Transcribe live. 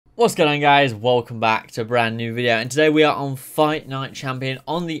What's going on, guys? Welcome back to a brand new video, and today we are on Fight Night Champion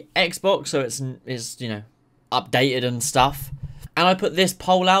on the Xbox, so it's you know, updated and stuff. And I put this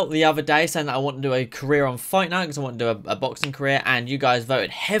poll out the other day saying that I want to do a career on Fight Night because I want to do a boxing career, and you guys voted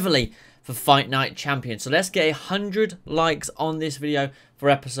heavily for Fight Night Champion. So let's get 100 likes on this video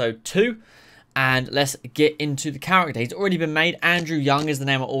for episode 2, and let's get into the character. He's already been made. Andrew Young is the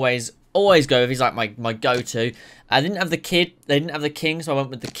name I always go with. He's like my go-to. I didn't have the kid. They didn't have the king, so I went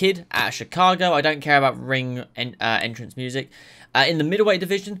with the kid out of Chicago. I don't care about ring entrance music. In the middleweight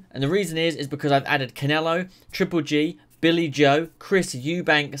division, and the reason is because I've added Canelo, Triple G, Billy Joe, Chris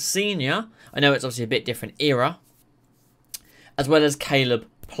Eubank Sr. I know it's obviously a bit different era, as well as Caleb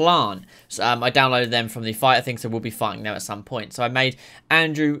Plant. So I downloaded them from the fighter thing, so we'll be fighting them at some point. So I made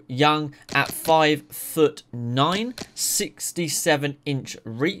Andrew Young at 5'9", 67-inch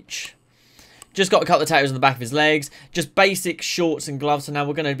reach. Just got a couple of tattoos on the back of his legs. Just basic shorts and gloves. So now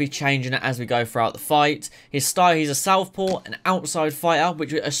we're going to be changing it as we go throughout the fight. His style, he's a southpaw, an outside fighter,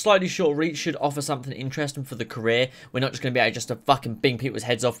 which a slightly short reach should offer something interesting for the career. We're not just going to be able just to fucking bing people's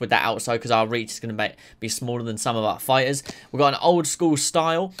heads off with that outside, because our reach is going to be smaller than some of our fighters. We've got an old school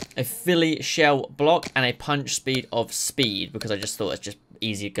style, a Philly shell block, and a punch speed of speed, because I just thought it's just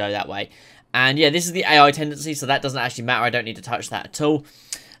easier to go that way. And yeah, this is the AI tendency, so that doesn't actually matter. I don't need to touch that at all.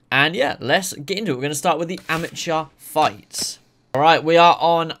 And yeah, let's get into it. We're going to start with the amateur fights. Alright, we are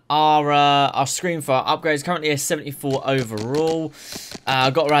on our screen for our upgrades. Currently a 74 overall.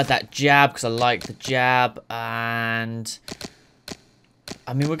 I've got to add that jab because I like the jab. And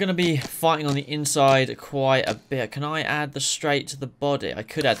I mean, we're going to be fighting on the inside quite a bit. Can I add the straight to the body? I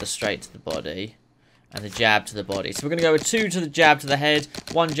could add the straight to the body and the jab to the body. So we're going to go with 2 to the jab to the head,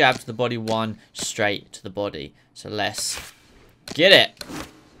 1 jab to the body, 1 straight to the body. So let's get it.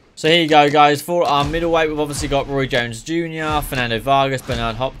 So here you go, guys. For our middleweight, we've obviously got Roy Jones Jr., Fernando Vargas,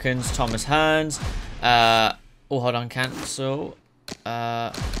 Bernard Hopkins, Thomas Hearns. Oh, hold on, cancel.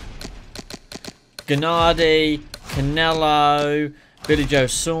 Gennady, Canelo, Billy Joe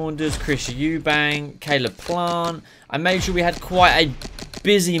Saunders, Chris Eubank, Caleb Plant. I made sure we had quite a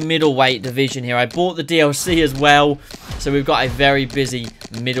busy middleweight division here. I bought the DLC as well, so we've got a very busy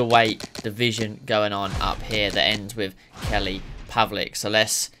middleweight division going on up here that ends with Kelly Pavlik. So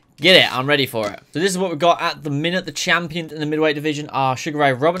let's get it. I'm ready for it. So this is what we've got at the minute. The champions in the middleweight division are Sugar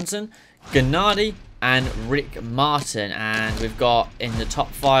Ray Robinson, Gennady, and Rick Martin. And we've got in the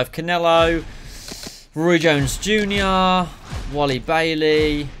top 5 Canelo, Roy Jones Jr., Wally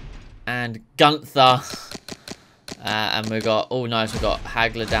Bailey, and Gunther. And we've got, oh nice, we've got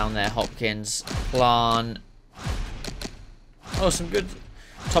Hagler down there, Hopkins, Plant. Oh, some good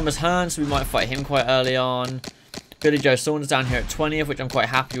Thomas Hearns, so we might fight him quite early on. Billy Joe Saunders down here at 20th, which I'm quite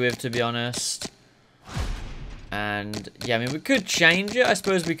happy with, to be honest. And yeah, I mean, we could change it. I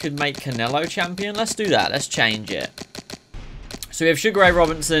suppose we could make Canelo champion. Let's do that. Let's change it. So we have Sugar Ray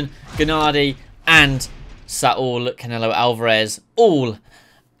Robinson, Gennady, and Saul Canelo Alvarez all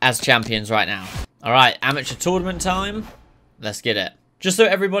as champions right now. All right, amateur tournament time. Let's get it. Just so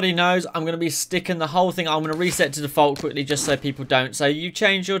everybody knows, I'm going to be sticking the whole thing. I'm going to reset to default quickly just so people don't. So you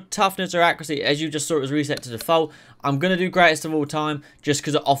change your toughness or accuracy as you just saw it was reset to default. I'm going to do greatest of all time just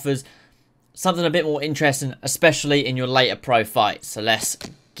because it offers something a bit more interesting, especially in your later pro fights. So let's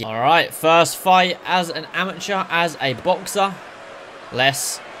get... Alright, first fight as an amateur, as a boxer.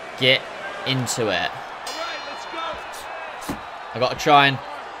 Let's get into it. I got to try and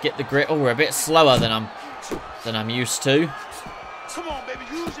get the grip. Oh, we're a bit slower than I'm used to. Come on, baby,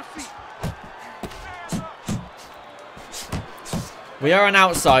 use your feet. We are an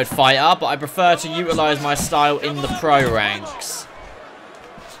outside fighter, but I prefer to utilize my style in the pro ranks.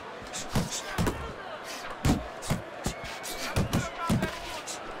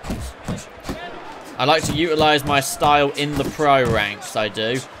 I like to utilize my style in the pro ranks, I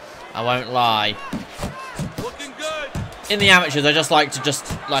do. I won't lie. In the amateurs, I just like to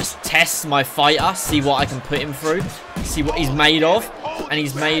test my fighter, see what I can put him through, see what he's made of, and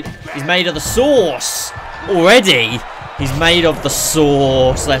he's made of the sauce already. He's made of the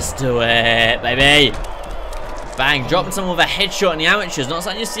sauce. Let's do it, baby. Bang! Dropping someone with a headshot in the amateurs, not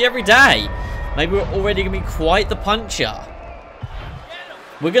something you see every day. Maybe we're already gonna be quite the puncher.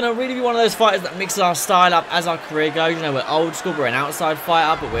 We're gonna really be one of those fighters that mixes our style up as our career goes. You know, we're old school, we're an outside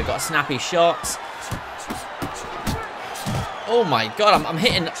fighter, but we've got snappy shots. Oh my god, I'm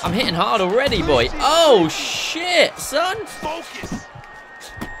hitting hard already, boy. Oh shit, son. Focus.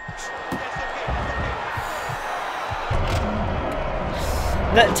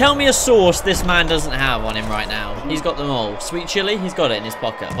 Tell me a sauce this man doesn't have on him right now. He's got them all. Sweet chili, he's got it in his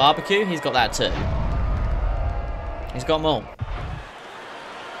pocket. Barbecue, he's got that too. He's got them all.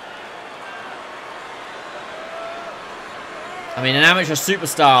 I mean, an amateur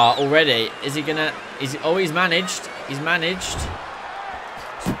superstar already. Is he gonna... Is he, oh, he's managed. He's managed.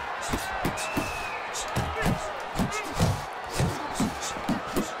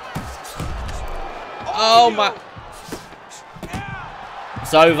 Oh, my...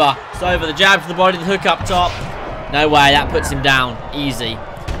 It's over. It's over. The jab to the body, the hook up top. No way. That puts him down. Easy.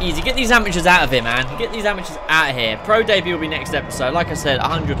 Easy. Get these amateurs out of here, man. Get these amateurs out of here. Pro debut will be next episode. Like I said,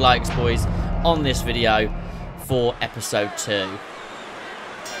 100 likes, boys, on this video for episode 2.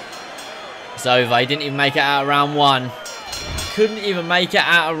 It's over. He didn't even make it out of round 1. Couldn't even make it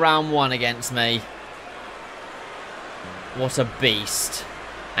out of round 1 against me. What a beast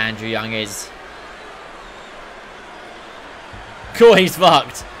Andrew Young is. Cool, he's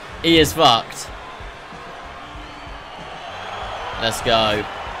fucked. He is fucked. Let's go.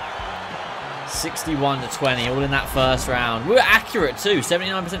 61 to 20, all in that first round. We were accurate too,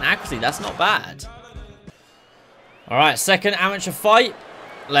 79% accuracy. That's not bad. All right, second amateur fight.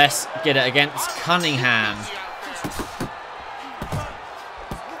 Let's get it against Cunningham.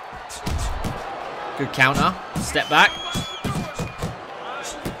 Good counter. Step back.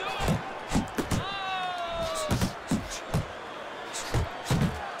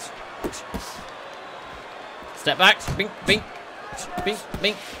 Step back. Bink, bink. Bink,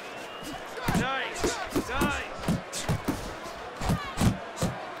 bink. Nice. Nice.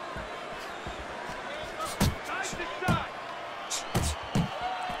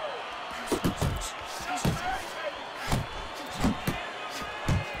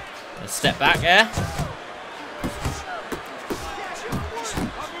 Step back there.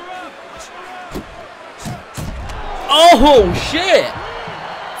 Oh shit!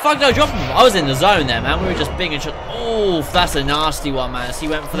 Fuck no, drop him. I was in the zone there, man. We were just binging shot. Oh, that's a nasty one, man. So he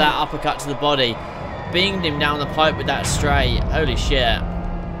went for that uppercut to the body. Binged him down the pipe with that straight. Holy shit.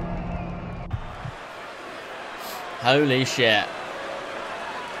 Holy shit.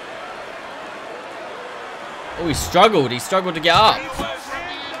 Oh, he struggled. He struggled to get up.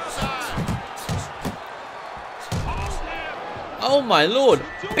 Oh my lord.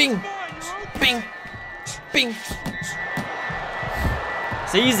 Bing. Bing. Bing.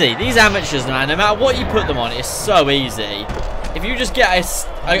 It's easy. These amateurs, man, no matter what you put them on, it's so easy. If you just get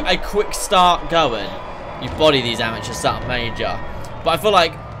a quick start going, you body these amateurs something major. But I feel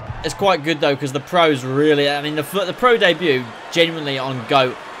like it's quite good, though, because the pros really... I mean, the pro debut, genuinely on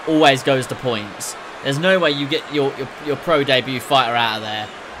GOAT, always goes to points. There's no way you get your pro debut fighter out of there.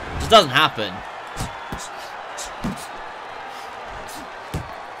 It just doesn't happen.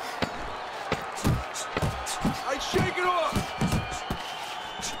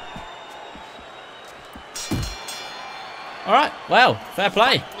 Alright, well, fair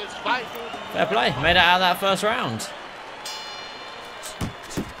play. Fair play. Made it out of that first round.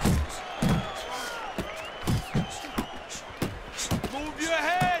 Move your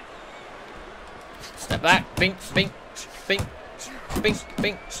head. Step back. Bink, bink, bink, bink,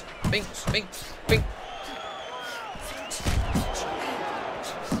 bink, bink, bink, bink.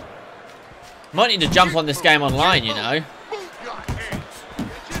 Might need to jump on this game online, you know.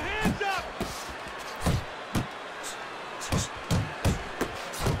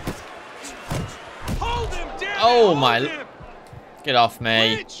 Oh my... Get off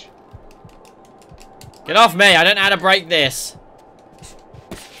me. Get off me. I don't know how to break this.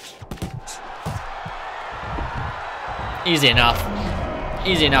 Easy enough.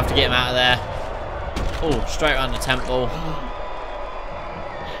 Easy enough to get him out of there. Oh, straight around the temple.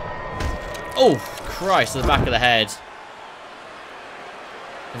 Oh, Christ, to the back of the head.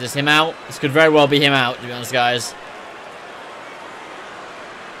 Is this him out? This could very well be him out, to be honest, guys.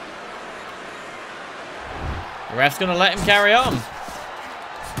 The ref's going to let him carry on.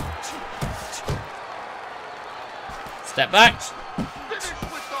 Step back. It's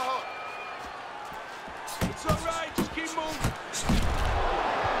all right, just keep moving.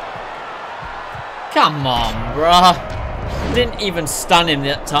 Come on, bruh. Didn't even stun him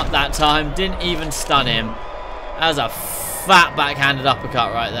that time. Didn't even stun him. That was a fat backhanded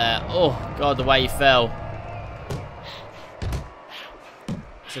uppercut right there. Oh, God, the way he fell.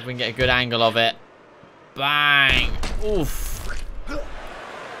 See if we can get a good angle of it. Bang! Oof!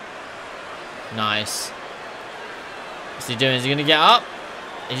 Nice. What's he doing? Is he gonna get up?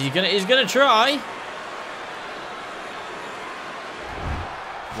 He's gonna try.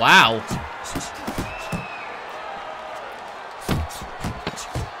 Wow.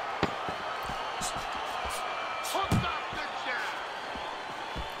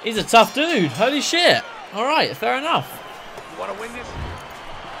 He's a tough dude. Holy shit. Alright, fair enough. You wanna win this?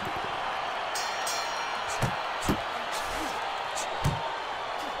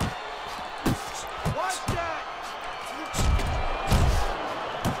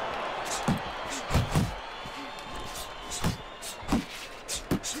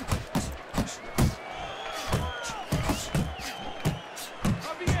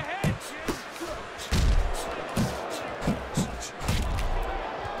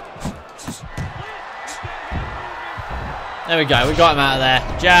 There we go. We got him out of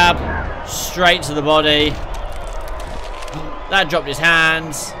there. Jab. Straight to the body. That dropped his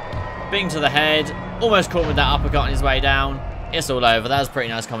hands. Bing to the head. Almost caught with that uppercut on his way down. It's all over. That was a pretty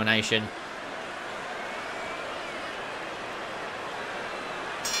nice combination.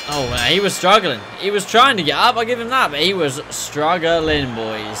 Oh, man, he was struggling. He was trying to get up, I'll give him that, but he was struggling,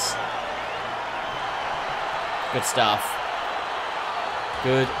 boys. Good stuff.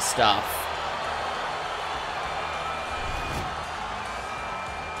 Good stuff.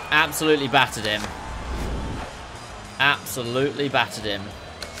 Absolutely battered him. Absolutely battered him.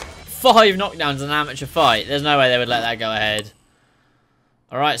 5 knockdowns in an amateur fight. There's no way they would let that go ahead.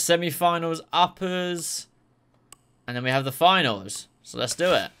 Alright, semi-finals, uppers. And then we have the finals. So let's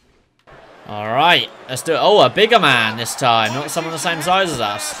do it. Alright, let's do it. Oh, a bigger man this time. Not someone the same size as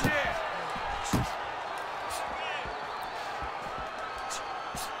us.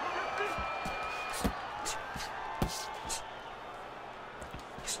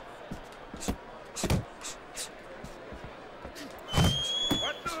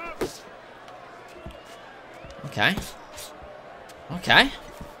 Okay. Okay. A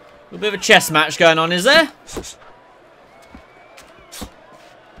little bit of a chess match going on, is there?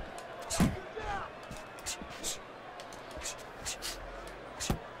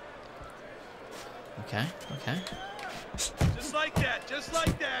 Okay, okay. Just like that, just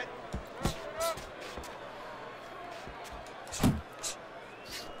like that.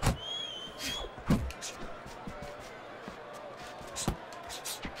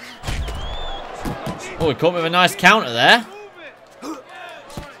 Oh, we caught me with a nice counter there.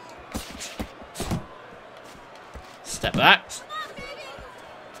 Step back.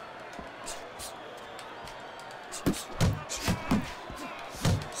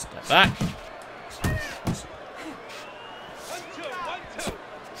 Step back. 1-2, 1-2.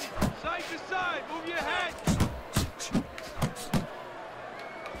 Side to side, move your head.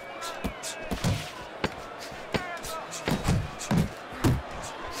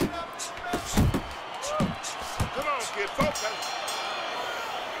 Come on, kid, focus.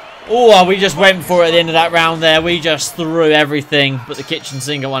 Oh, we just went for it at the end of that round there. We just threw everything but the kitchen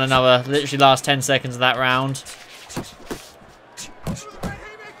sink at one another. Literally last 10 seconds of that round.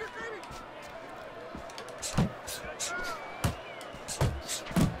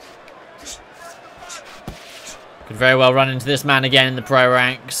 Could very well run into this man again in the pro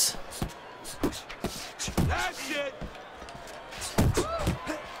ranks. That's it.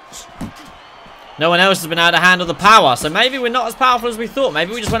 No one else has been able to handle the power, so maybe we're not as powerful as we thought.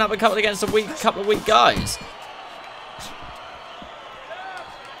 Maybe we just went up against a couple of weak guys.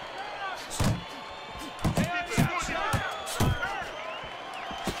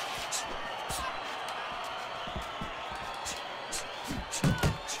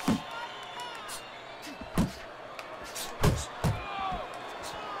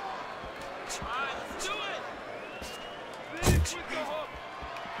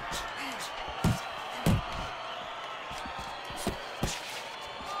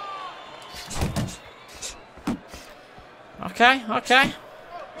 Okay, okay.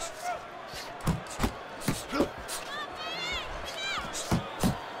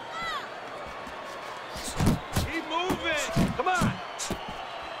 Keep moving. Come on.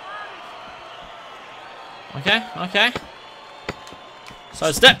 Okay, okay.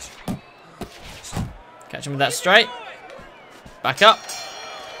 Side step. Catch him with that straight. Back up.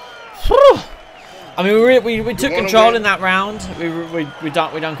 Whew. I mean, we took control in that round. We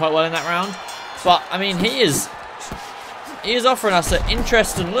done quite well in that round. But I mean, he is offering us an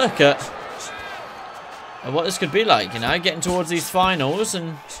interesting look at what this could be like, you know, getting towards these finals.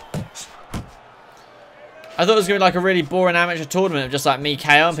 And I thought it was going to be like a really boring amateur tournament of just like me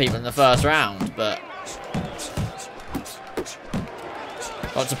KOing people in the first round, but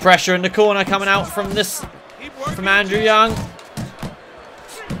lots of pressure in the corner coming out from Andrew Young.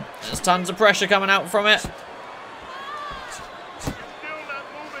 There's tons of pressure coming out from it.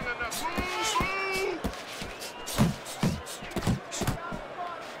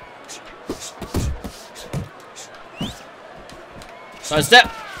 Side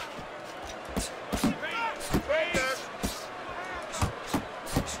step.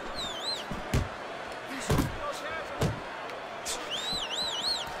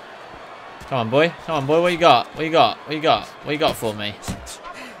 Come on, boy. Come on, boy. What you got? What you got? What you got? What you got for me?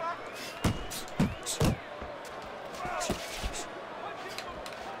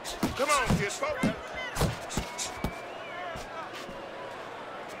 Come on, kid, focus.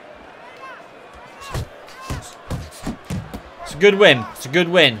 It's a good win. It's a good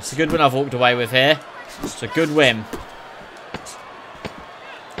win. It's a good win I've walked away with here. It's a good win.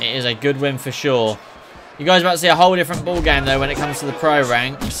 It is a good win for sure. You guys are about to see a whole different ball game though when it comes to the pro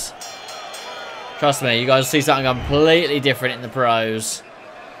ranks. Trust me, you guys see something completely different in the pros.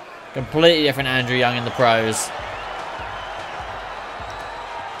 Completely different Andrew Young in the pros.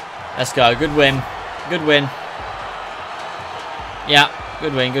 Let's go. Good win. Good win. Yeah,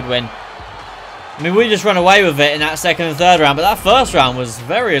 good win, good win. I mean, we just run away with it in that second and third round, but that first round was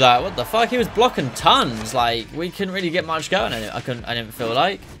very, like, what the fuck? He was blocking tons. Like, we couldn't really get much going. I didn't feel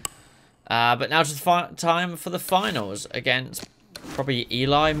like. But now it's time for the finals against probably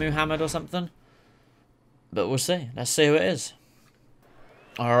Eli Muhammad or something. But we'll see. Let's see who it is.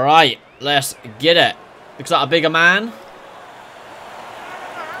 All right, let's get it. Looks like a bigger man.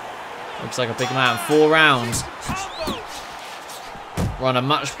 Looks like a big man. 4 rounds. We're on a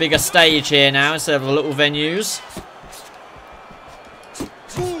much bigger stage here now instead of the little venues.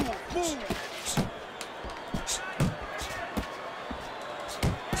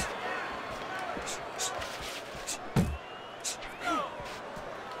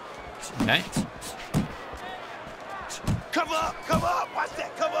 Okay. Cover up, cover up. Watch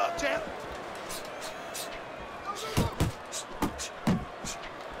that, cover up, champ.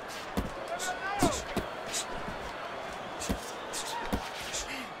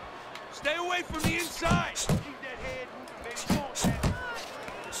 Stay away from the inside. Keep that head moving, baby. Come on, champ.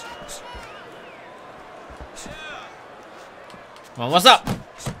 Come on, what's up?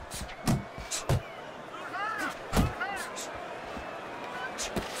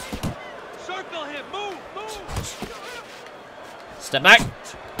 Circle him. Move, move. Step back.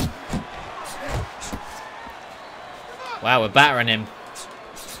 Wow, we're battering him.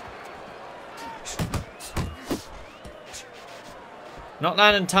 Not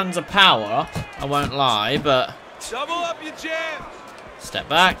landing tons of power, I won't lie, but... Double up your jams. Step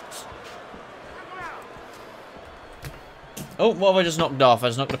back. Oh, what have I just knocked off? I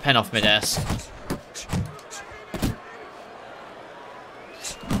just knocked the pen off my desk.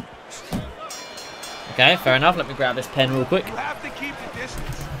 Okay, fair enough. Let me grab this pen real quick. You have to keep the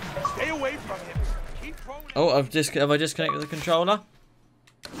distance. Stay away from him. Keep throwing. Oh, have I disconnected the controller?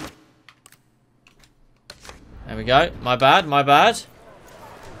 There we go. My bad, my bad.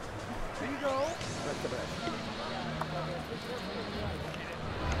 There you go.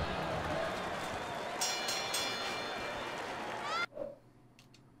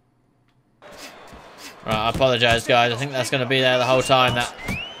 Right, I apologise, guys. I think that's going to be there the whole time,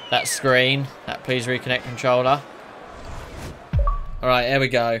 that screen. That please reconnect controller. Alright, here we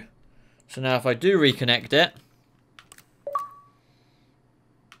go. So now if I do reconnect it.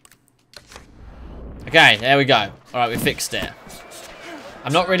 Okay, there we go. Alright, we fixed it.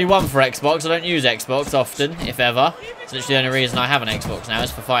 I'm not really one for Xbox. I don't use Xbox often, if ever. It's literally the only reason I have an Xbox now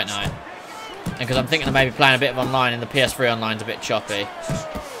is for Fight Night. And because I'm thinking of maybe playing a bit of online and the PS3 online's a bit choppy.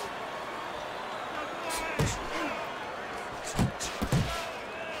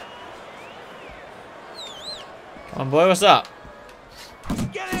 Come on, boy, what's up?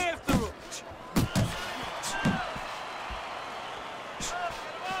 Get after him.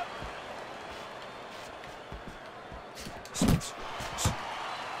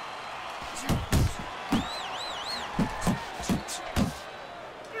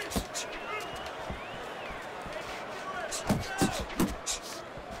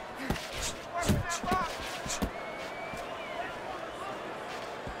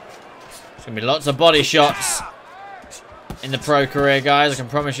 There's going to be lots of body shots in the pro career, guys. I can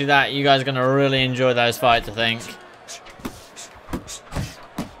promise you that. You guys are going to really enjoy those fights, I think.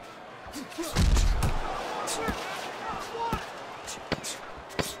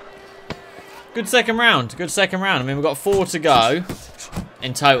 Good second round. Good second round. I mean, we've got 4 to go.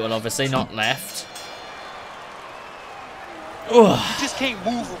 In total, obviously, not left. You just can't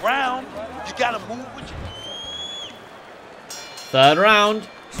move around. You gotta move with you. Third round.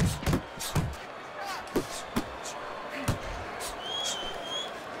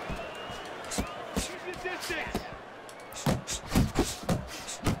 Keep your distance.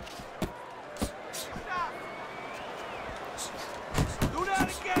 Do that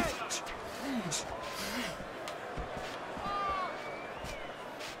again.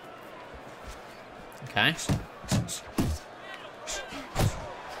 Okay.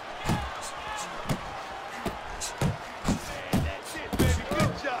 That's it, baby.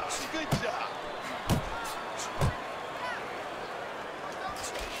 Good job. Good job.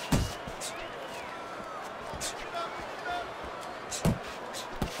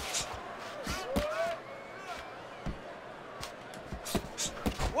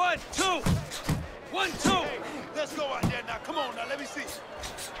 One, two. 1, 2. Let's go out there now. Come on now. Let me see.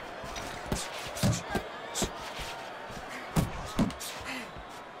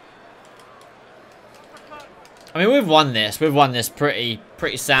 I mean, we've won this. We've won this pretty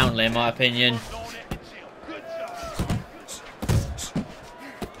soundly, in my opinion.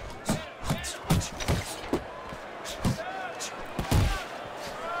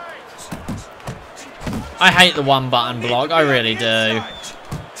 I hate the one button block. I really do.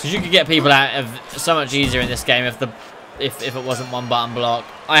 Because you could get people out of so much easier in this game if it wasn't one button block.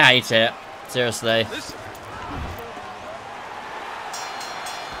 I hate it. Seriously.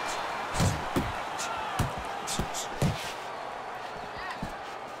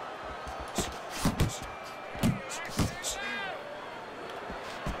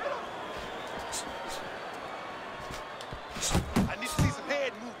 I need to see some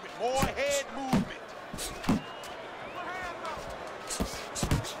head movement. More head movement.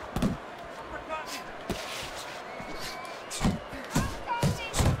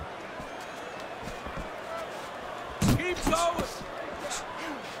 Keep going.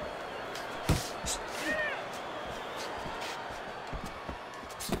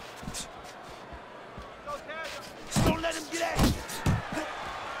 Don't let him get at you.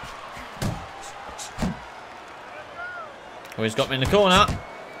 Oh, he's got me in the corner.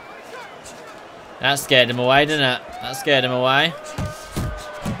 That scared him away, didn't it? That scared him away. 1-2,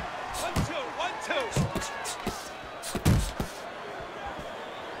 1-2.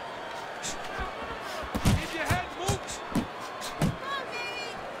 Keep your head moved.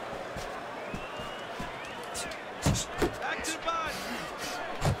 Back to the body.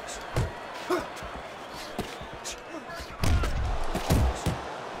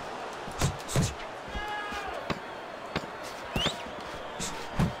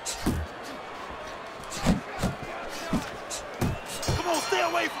 Come on, stay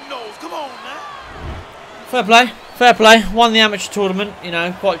away from those. Come on, man. Fair play. Fair play. Won the amateur tournament, you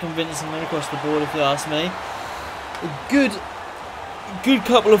know, quite convincingly across the board, if you ask me. A good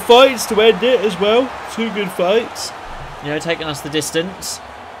couple of fights to end it as well. 2 good fights. You know, taking us the distance.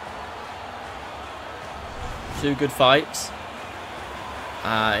 2 good fights.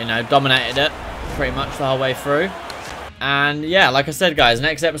 You know, dominated it pretty much the whole way through. And yeah, like I said, guys,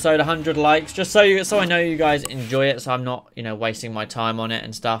 next episode 100 likes, just so I know you guys enjoy it, so I'm not, you know, wasting my time on it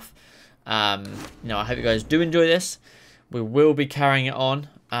and stuff. You know, I hope you guys do enjoy this. We will be carrying it on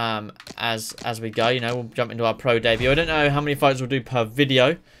as we go. You know, we'll jump into our pro debut. I don't know how many fights we'll do per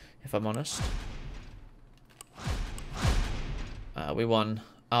video, if I'm honest. We won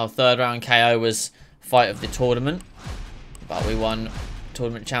our 3rd round KO was fight of the tournament, but we won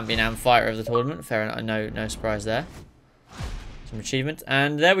tournament champion and fighter of the tournament. Fair enough. No surprise there. Some achievements,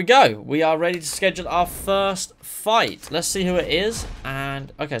 and there we go. We are ready to schedule our first fight. Let's see who it is.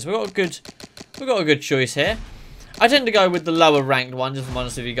 And okay, so we've got a good choice here. I tend to go with the lower ranked ones, if I'm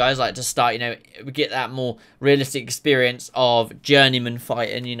honest with you guys. Like to start, you know, we get that more realistic experience of journeyman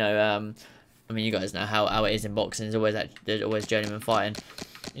fighting. You know, I mean, you guys know how it is in boxing. There's always journeyman fighting.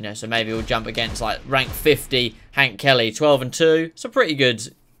 You know, so maybe we'll jump against like rank 50 Hank Kelly, 12-2. It's a pretty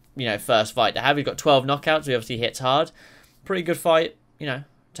good, you know, first fight to have. We've got 12 knockouts. He obviously hits hard. Pretty good fight, you know,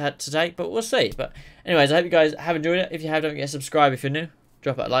 to take, but we'll see. But anyways, I hope you guys have enjoyed it. If you have, don't forget to subscribe if you're new.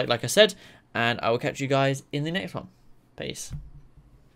 Drop a like I said, and I will catch you guys in the next one. Peace.